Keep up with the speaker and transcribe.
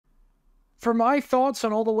For my thoughts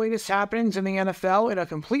on all the latest happenings in the NFL in a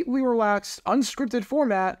completely relaxed, unscripted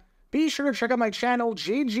format, be sure to check out my channel,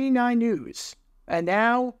 JG9 News. And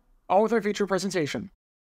now, on with our feature presentation.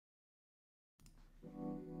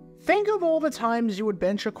 Think of all the times you would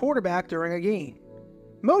bench a quarterback during a game.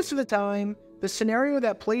 Most of the time, the scenario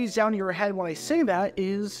that plays down in your head when I say that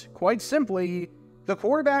is, quite simply, the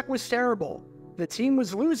quarterback was terrible, the team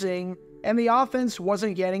was losing, and the offense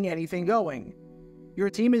wasn't getting anything going. Your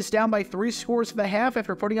team is down by 3 scores at the half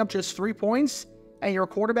after putting up just 3 points, and your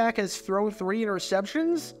quarterback has thrown 3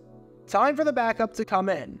 interceptions? Time for the backup to come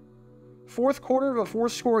in. Fourth quarter of a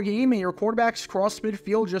 4-score game and your quarterback's crossed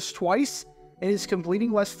midfield just twice and is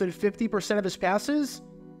completing less than 50% of his passes?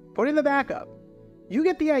 Put in the backup. You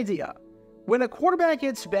get the idea. When a quarterback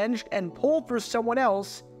gets benched and pulled for someone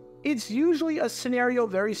else, it's usually a scenario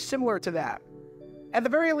very similar to that. At the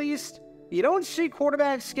very least, you don't see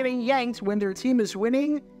quarterbacks getting yanked when their team is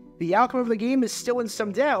winning, the outcome of the game is still in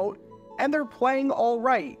some doubt, and they're playing all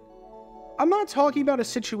right. I'm not talking about a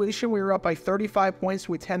situation where you're up by 35 points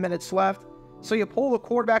with 10 minutes left, so you pull the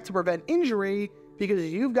quarterback to prevent injury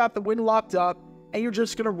because you've got the win locked up and you're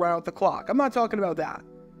just going to run out the clock. I'm not talking about that.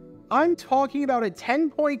 I'm talking about a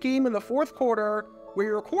 10-point game in the fourth quarter where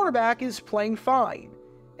your quarterback is playing fine,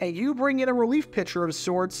 and you bring in a relief pitcher of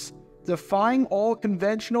sorts, defying all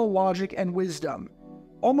conventional logic and wisdom.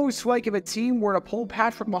 Almost like if a team were to pull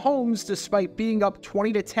Patrick Mahomes despite being up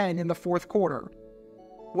 20-10 in the fourth quarter.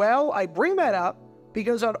 Well, I bring that up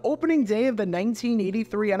because on opening day of the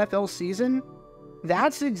 1983 NFL season,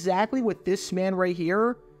 that's exactly what this man right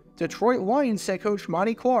here, Detroit Lions head coach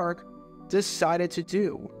Monte Clark, decided to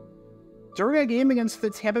do. During a game against the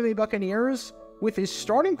Tampa Bay Buccaneers, with his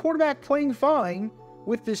starting quarterback playing fine,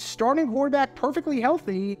 with his starting quarterback perfectly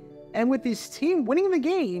healthy, and with his team winning the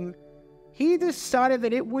game, he decided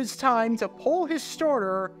that it was time to pull his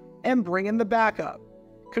starter and bring in the backup,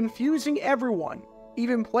 confusing everyone,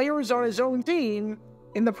 even players on his own team,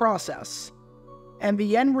 in the process. And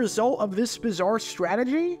the end result of this bizarre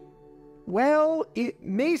strategy? Well, it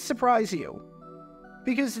may surprise you.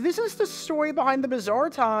 Because this is the story behind the bizarre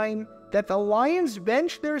time that the Lions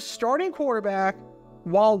benched their starting quarterback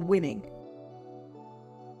while winning.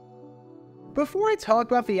 Before I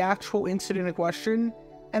talk about the actual incident in question,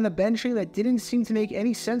 and the benching that didn't seem to make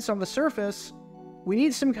any sense on the surface, we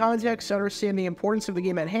need some context to understand the importance of the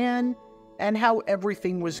game at hand, and how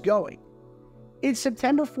everything was going. It's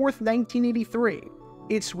September 4th, 1983.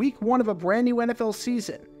 It's week 1 of a brand new NFL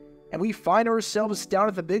season, and we find ourselves down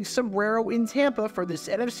at the Big Sombrero in Tampa for this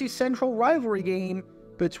NFC Central rivalry game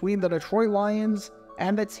between the Detroit Lions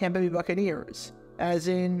and the Tampa Bay Buccaneers, as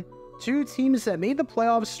in, 2 teams that made the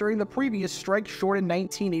playoffs during the previous strike-shortened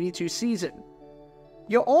 1982 season.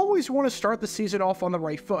 You always want to start the season off on the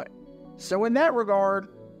right foot, so in that regard,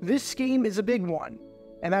 this game is a big one,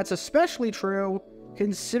 and that's especially true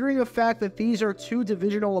considering the fact that these are 2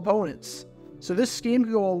 divisional opponents, so this game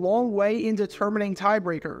could go a long way in determining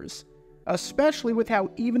tiebreakers, especially with how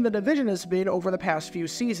even the division has been over the past few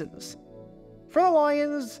seasons. For the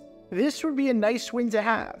Lions, this would be a nice win to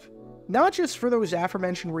have, not just for those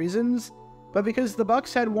aforementioned reasons, but because the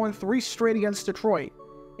Bucs had won 3 straight against Detroit,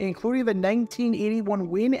 including the 1981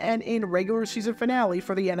 win and in regular season finale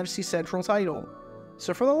for the NFC Central title.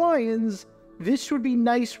 So for the Lions, this would be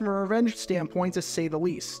nice from a revenge standpoint to say the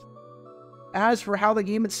least. As for how the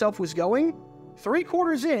game itself was going, 3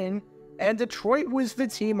 quarters in, and Detroit was the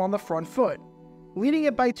team on the front foot, leading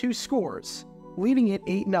it by 2 scores, leading it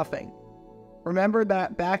 8-0. Remember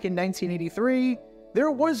that back in 1983,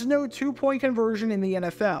 there was no 2-point conversion in the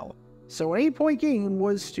NFL, so an 8-point game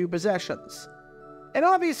was 2 possessions. And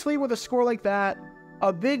obviously with a score like that,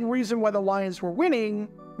 a big reason why the Lions were winning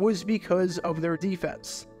was because of their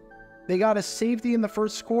defense. They got a safety in the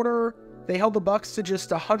first quarter, they held the Bucs to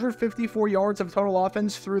just 154 yards of total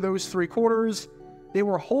offense through those 3 quarters, they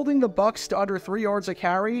were holding the Bucs to under 3 yards a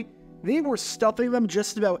carry, they were stuffing them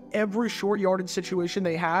just about every short yardage situation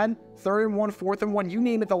they had, 3rd and 1, 4th and 1, you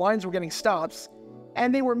name it, the Lions were getting stops,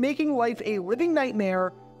 and they were making life a living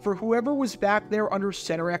nightmare for whoever was back there under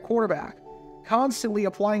center at quarterback, constantly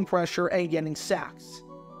applying pressure and getting sacks.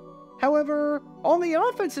 However, on the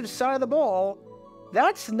offensive side of the ball,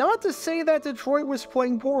 that's not to say that Detroit was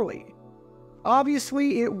playing poorly.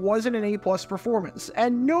 Obviously, it wasn't an A+ performance,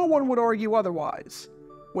 and no one would argue otherwise.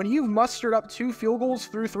 When you've mustered up 2 field goals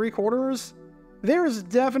through 3 quarters, there's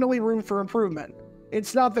definitely room for improvement.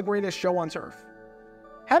 It's not the greatest show on turf.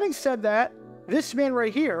 Having said that, this man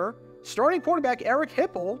right here, starting quarterback Eric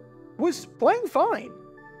Hipple, was playing fine.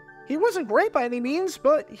 He wasn't great by any means,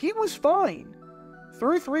 but he was fine.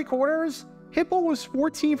 Through 3 quarters, Hipple was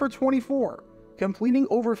 14 for 24, completing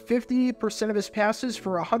over 50% of his passes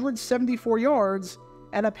for 174 yards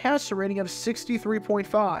and a passer rating of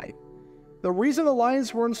 63.5. The reason the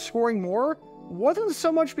Lions weren't scoring more wasn't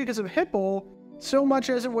so much because of Hipple, so much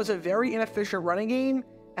as it was a very inefficient running game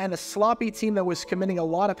and a sloppy team that was committing a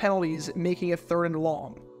lot of penalties, making it 3rd and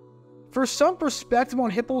long. For some perspective on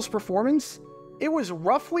Hipple's performance, it was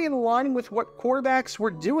roughly in line with what quarterbacks were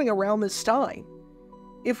doing around this time.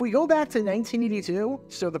 If we go back to 1982,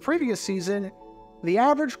 so the previous season, the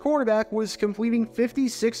average quarterback was completing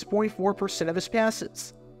 56.4% of his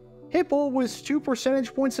passes. Hipple was 2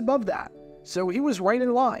 percentage points above that, so he was right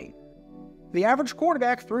in line. The average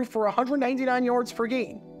quarterback threw for 199 yards per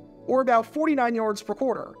game, or about 49 yards per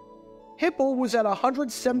quarter. Hipple was at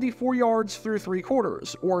 174 yards through 3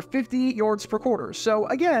 quarters, or 58 yards per quarter, so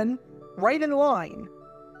again, right in line.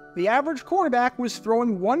 The average quarterback was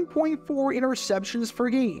throwing 1.4 interceptions per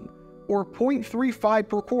game, or 0.35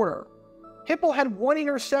 per quarter. Hipple had 1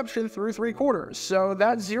 interception through 3 quarters, so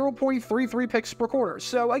that's 0.33 picks per quarter.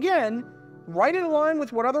 So again, right in line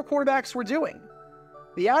with what other quarterbacks were doing.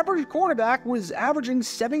 The average quarterback was averaging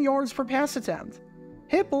 7 yards per pass attempt.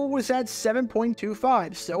 Hipple was at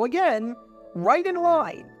 7.25, so again, right in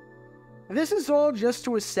line. This is all just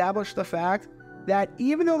to establish the fact that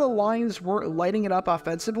even though the Lions weren't lighting it up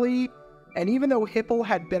offensively, and even though Hipple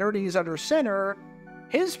had better days under center,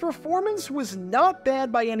 his performance was not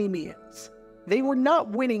bad by any means. They were not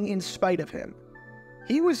winning in spite of him.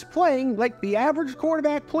 He was playing like the average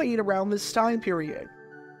quarterback played around this time period.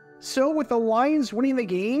 So with the Lions winning the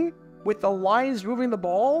game, with the Lions moving the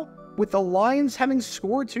ball, with the Lions having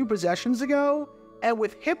scored 2 possessions ago, and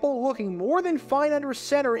with Hipple looking more than fine under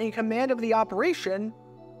center in command of the operation,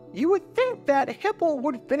 you would think that Hipple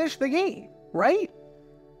would finish the game, right?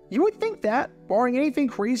 You would think that, barring anything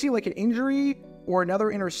crazy like an injury, or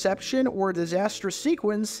another interception, or a disastrous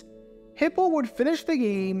sequence, Hipple would finish the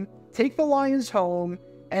game, take the Lions home,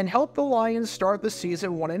 and help the Lions start the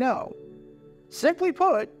season 1-0. Simply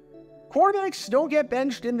put, quarterbacks don't get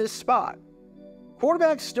benched in this spot.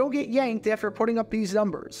 Quarterbacks don't get yanked after putting up these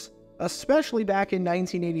numbers, especially back in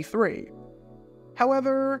 1983.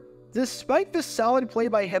 However, despite the solid play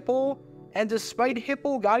by Hipple, and despite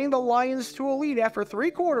Hipple guiding the Lions to a lead after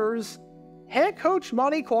 3 quarters, head coach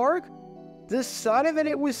Monte Clark decided that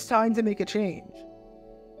it was time to make a change.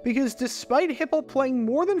 Because despite Hipple playing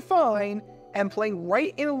more than fine, and playing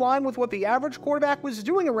right in line with what the average quarterback was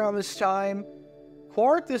doing around this time,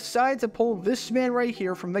 Clark decided to pull this man right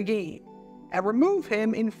here from the game, and remove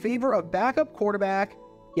him in favor of backup quarterback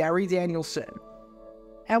Gary Danielson.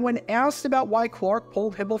 And when asked about why Clark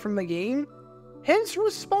pulled Hipple from the game, his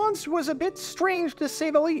response was a bit strange to say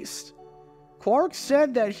the least. Clark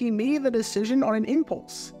said that he made the decision on an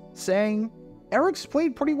impulse, saying, "Eric's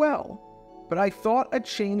played pretty well, but I thought a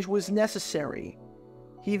change was necessary."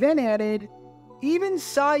 He then added, "Even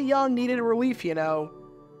Cy Young needed a relief, you know."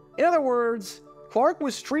 In other words, Clark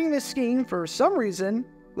was treating this game, for some reason,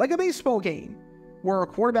 like a baseball game, where a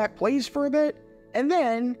quarterback plays for a bit, and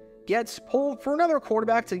then gets pulled for another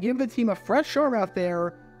quarterback to give the team a fresh arm out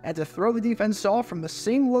there and to throw the defense off from the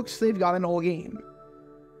same looks they've gotten all game.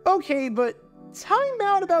 Okay, but time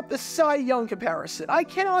out about the Cy Young comparison. I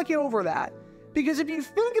cannot get over that, because if you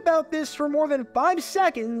think about this for more than 5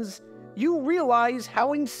 seconds, you realize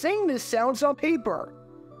how insane this sounds on paper.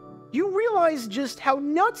 You realize just how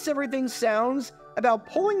nuts everything sounds about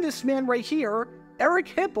pulling this man right here, Eric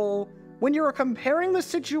Hipple, when you're comparing the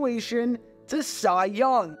situation to Cy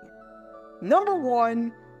Young. Number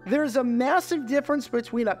one, there's a massive difference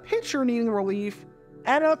between a pitcher needing relief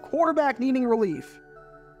and a quarterback needing relief.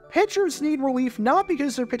 Pitchers need relief not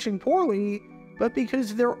because they're pitching poorly, but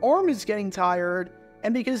because their arm is getting tired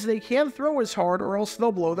and because they can't throw as hard or else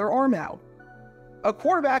they'll blow their arm out. A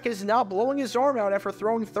quarterback is not blowing his arm out after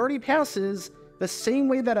throwing 30 passes the same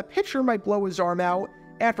way that a pitcher might blow his arm out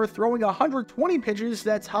after throwing 120 pitches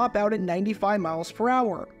that top out at 95 miles per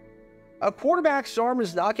hour. A quarterback's arm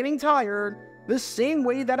is not getting tired the same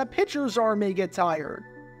way that a pitcher's arm may get tired.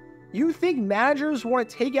 You think managers want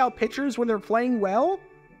to take out pitchers when they're playing well?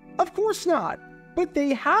 Of course not, but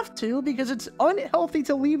they have to because it's unhealthy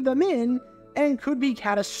to leave them in and could be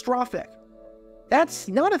catastrophic. That's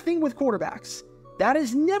not a thing with quarterbacks. That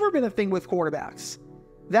has never been a thing with quarterbacks.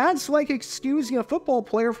 That's like excusing a football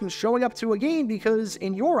player from showing up to a game because,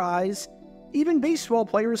 in your eyes, even baseball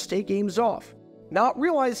players take games off, not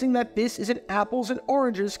realizing that this is an apples and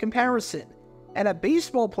oranges comparison, and a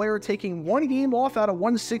baseball player taking 1 game off out of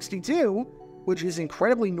 162, which is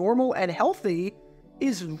incredibly normal and healthy,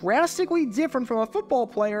 is drastically different from a football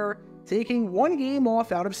player taking 1 game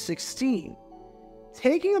off out of 16.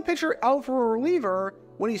 Taking a pitcher out for a reliever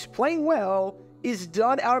when he's playing well is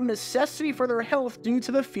done out of necessity for their health due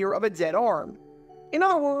to the fear of a dead arm. In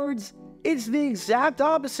other words, it's the exact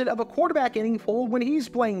opposite of a quarterback getting pulled when he's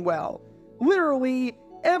playing well. Literally,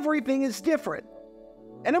 everything is different.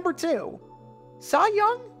 And number 2, Cy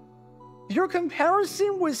Young? Your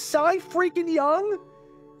comparison was Cy freaking Young?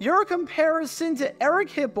 Your comparison to Eric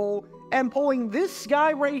Hipple and pulling this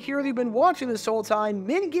guy right here that you've been watching this whole time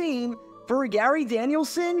mid-game for Gary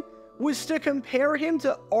Danielson was to compare him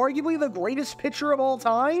to arguably the greatest pitcher of all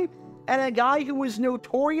time and a guy who was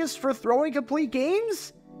notorious for throwing complete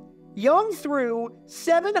games? Young threw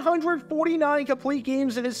 749 complete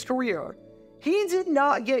games in his career. He did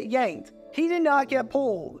not get yanked. He did not get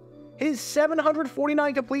pulled. His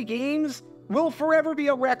 749 complete games will forever be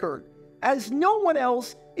a record, as no one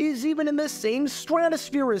else is even in the same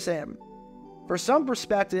stratosphere as him. For some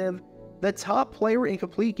perspective, the top player in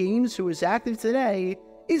complete games who is active today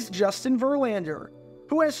is Justin Verlander,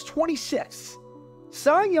 who has 26.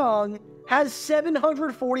 Cy Young has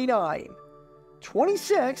 749.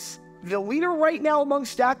 26, the leader right now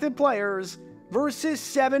amongst active players, versus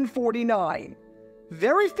 749.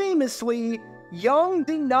 Very famously, Young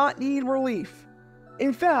did not need relief.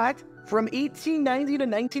 In fact, from 1890 to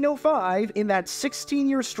 1905, in that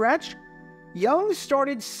 16-year stretch, Young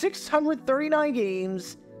started 639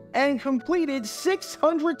 games and completed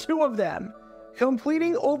 602 of them,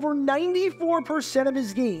 completing over 94% of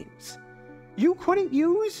his games. You couldn't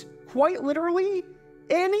use, quite literally,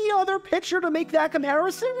 any other pitcher to make that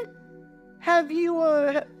comparison? Have you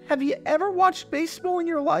ever watched baseball in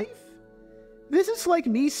your life? This is like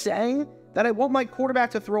me saying that I want my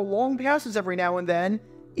quarterback to throw long passes every now and then,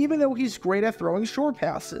 even though he's great at throwing short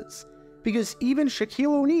passes. Because even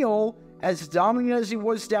Shaquille O'Neal, as dominant as he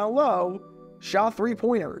was down low, shot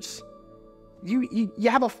 3-pointers. You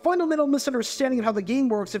have a fundamental misunderstanding of how the game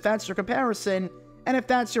works if that's your comparison, and if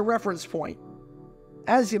that's your reference point.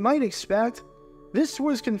 As you might expect, this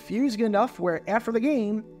was confusing enough where after the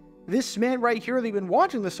game, this man right here that you've been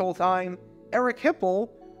watching this whole time, Eric Hipple,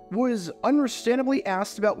 was understandably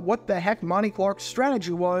asked about what the heck Monte Clark's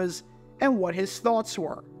strategy was and what his thoughts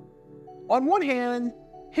were. On one hand,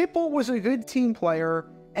 Hipple was a good team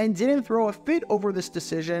player and didn't throw a fit over this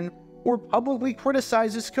decision or publicly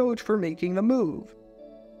criticize his coach for making the move.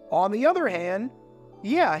 On the other hand,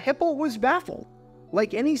 yeah, Hipple was baffled,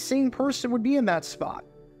 like any sane person would be in that spot.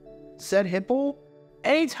 Said Hipple,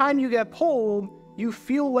 anytime you get pulled, you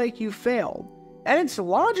feel like you failed. And it's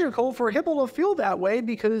logical for Hipple to feel that way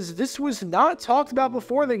because this was not talked about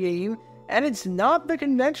before the game, and it's not the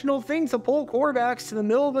conventional thing to pull quarterbacks to the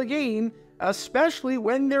middle of the game, especially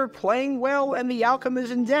when they're playing well and the outcome is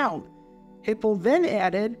in doubt. Hipple then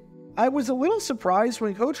added, I was a little surprised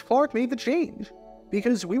when Coach Clark made the change,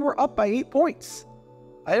 because we were up by 8 points.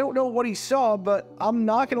 I don't know what he saw, but I'm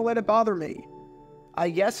not going to let it bother me. I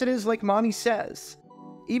guess it is like Monty says.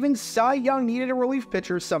 Even Cy Young needed a relief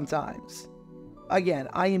pitcher sometimes. Again,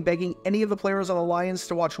 I am begging any of the players on the Lions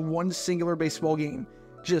to watch one singular baseball game.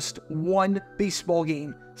 Just one baseball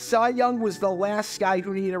game. Cy Young was the last guy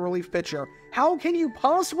who needed a relief pitcher. How can you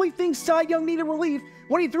possibly think Cy Young needed relief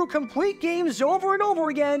when he threw complete games over and over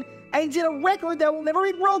again and did a record that will never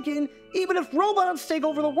be broken, even if robots take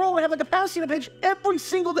over the world and have the capacity to pitch every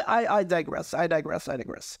single day? I digress.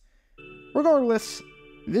 Regardless,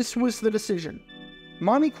 this was the decision.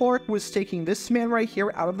 Monte Clark was taking this man right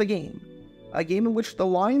here out of the game. A game in which the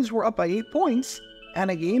Lions were up by 8 points,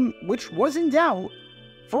 and a game which was in doubt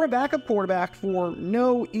for a backup quarterback for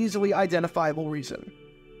no easily identifiable reason.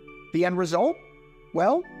 The end result?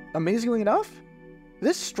 Well, amazingly enough,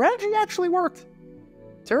 this strategy actually worked.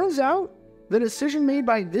 Turns out, the decision made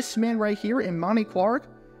by this man right here in Monte Clark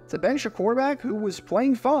to bench a quarterback who was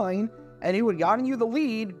playing fine and who had gotten you the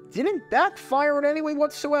lead didn't backfire in any way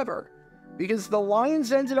whatsoever, because the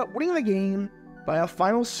Lions ended up winning the game by a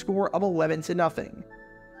final score of 11-0.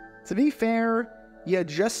 To be fair, you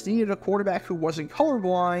just needed a quarterback who wasn't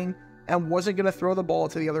colorblind and wasn't going to throw the ball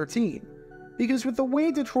to the other team. Because with the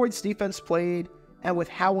way Detroit's defense played, and with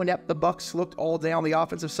how inept the Bucs looked all day on the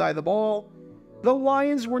offensive side of the ball, the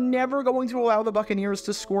Lions were never going to allow the Buccaneers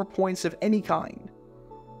to score points of any kind.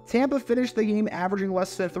 Tampa finished the game averaging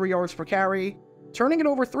less than 3 yards per carry, turning it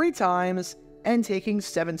over 3 times, and taking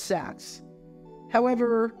 7 sacks.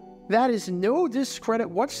 However, that is no discredit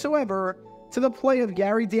whatsoever to the play of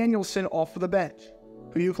Gary Danielson off of the bench,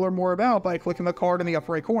 who you can learn more about by clicking the card in the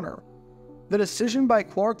upper right corner. The decision by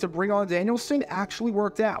Clark to bring on Danielson actually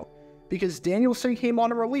worked out, because Danielson came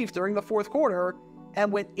on in relief during the 4th quarter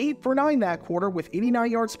and went 8 for 9 that quarter with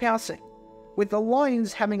 89 yards passing, with the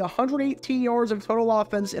Lions having 118 yards of total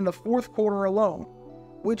offense in the 4th quarter alone,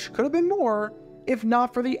 which could have been more if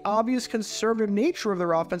not for the obvious conservative nature of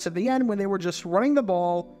their offense at the end when they were just running the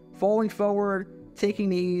ball, falling forward, taking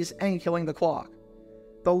knees, and killing the clock.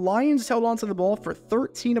 The Lions held onto the ball for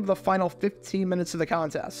 13 of the final 15 minutes of the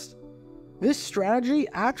contest. This strategy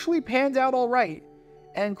actually panned out alright,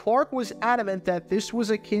 and Clark was adamant that this was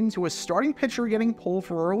akin to a starting pitcher getting pulled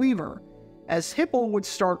for a reliever, as Hipple would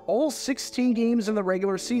start all 16 games in the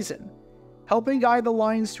regular season, helping guide the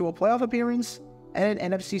Lions to a playoff appearance and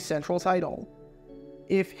an NFC Central title.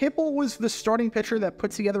 If Hipple was the starting pitcher that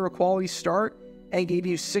put together a quality start and gave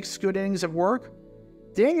you 6 good innings of work,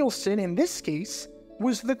 Danielson, in this case,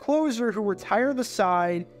 was the closer who retired the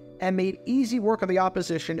side and made easy work of the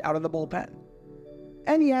opposition out of the bullpen.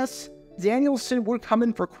 And yes, Danielson would come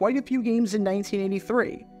in for quite a few games in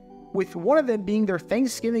 1983, with one of them being their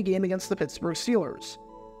Thanksgiving game against the Pittsburgh Steelers,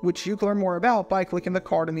 which you can learn more about by clicking the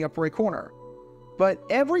card in the upper right corner. But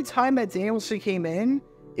every time that Danielson came in,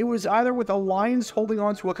 it was either with the Lions holding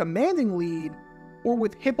on to a commanding lead, or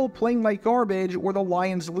with Hipple playing like garbage, or the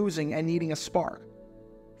Lions losing and needing a spark.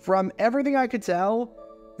 From everything I could tell,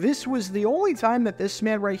 this was the only time that this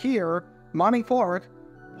man right here, Monte Clark,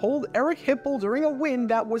 pulled Eric Hipple during a win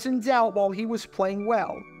that was in doubt while he was playing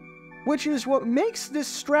well, which is what makes this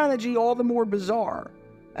strategy all the more bizarre,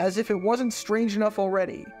 as if it wasn't strange enough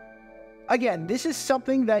already. Again, this is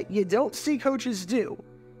something that you don't see coaches do.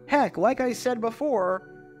 Heck, like I said before,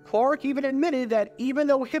 Clark even admitted that even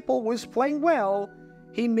though Hipple was playing well,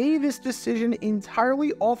 he made this decision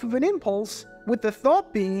entirely off of an impulse, with the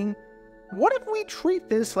thought being, what if we treat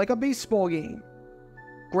this like a baseball game?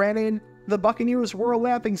 Granted, the Buccaneers were a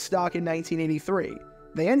laughingstock in 1983.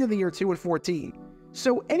 They ended the year 2-14,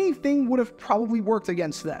 so anything would have probably worked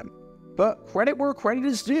against them. But credit where credit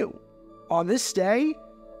is due. On this day,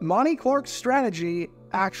 Monte Clark's strategy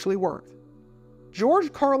actually worked.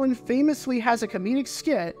 George Carlin famously has a comedic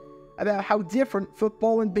skit about how different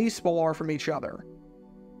football and baseball are from each other.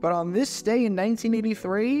 But on this day in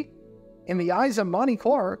 1983, in the eyes of Monte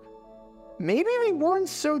Clark, maybe they weren't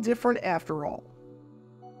so different after all.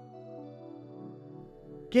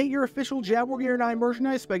 Get your official Jaguar Gear 9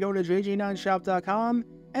 merchandise by going to jj9shop.com,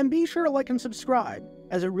 and be sure to like and subscribe,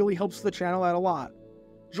 as it really helps the channel out a lot.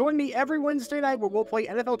 Join me every Wednesday night where we'll play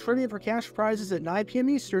NFL Trivia for cash prizes at 9 p.m.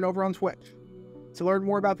 Eastern over on Twitch. To learn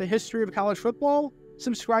more about the history of college football,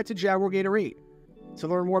 subscribe to Jaguar Gator 8. To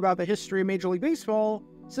learn more about the history of Major League Baseball,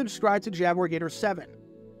 subscribe to Jaguar Gator 7.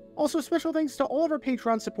 Also, special thanks to all of our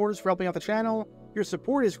Patreon supporters for helping out the channel. Your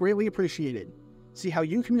support is greatly appreciated. See how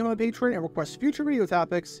you can become a patron and request future video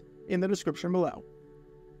topics in the description below.